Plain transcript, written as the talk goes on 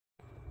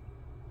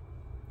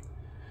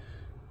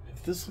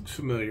If this looks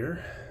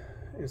familiar,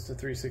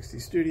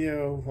 Insta360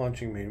 Studio,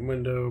 launching main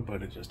window,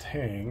 but it just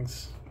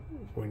hangs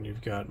when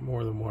you've got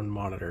more than one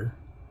monitor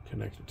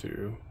connected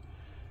to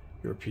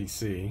your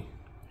PC.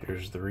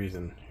 Here's the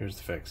reason, here's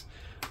the fix.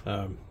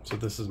 So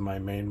this is my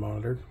main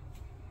monitor.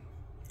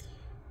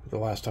 The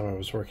last time I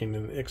was working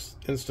in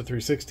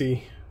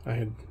Insta360, I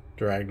had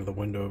dragged the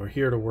window over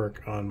here to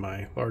work on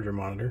my larger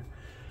monitor,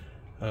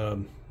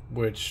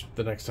 which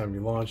the next time you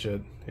launch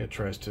it, it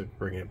tries to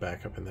bring it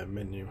back up in that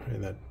menu,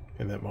 in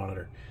that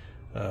monitor,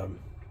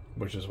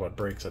 which is what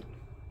breaks it.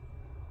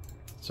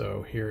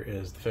 So here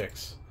is the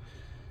fix.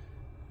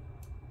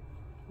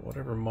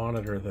 Whatever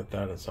monitor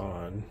that is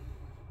on,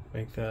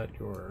 make that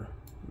your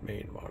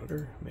main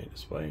monitor, main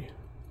display.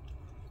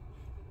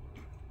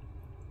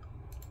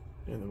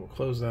 And then we'll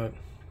close that.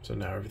 So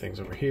now everything's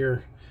over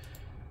here.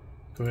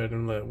 Go ahead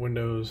and let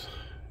Windows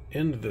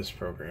end this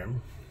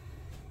program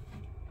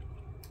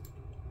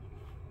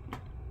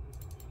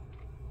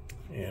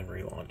and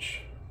relaunch.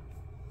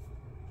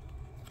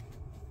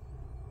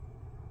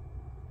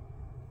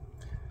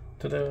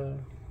 Ta-da!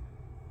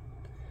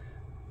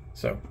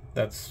 So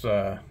that's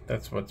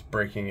what's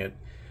breaking it.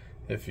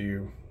 If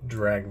you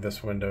drag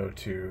this window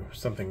to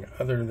something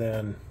other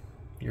than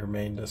your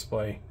main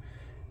display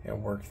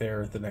and work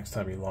there, the next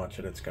time you launch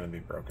it, it's going to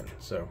be broken.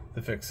 So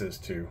the fix is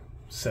to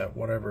set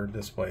whatever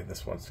display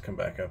this wants to come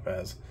back up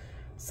as,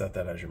 set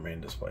that as your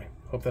main display.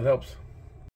 Hope that helps.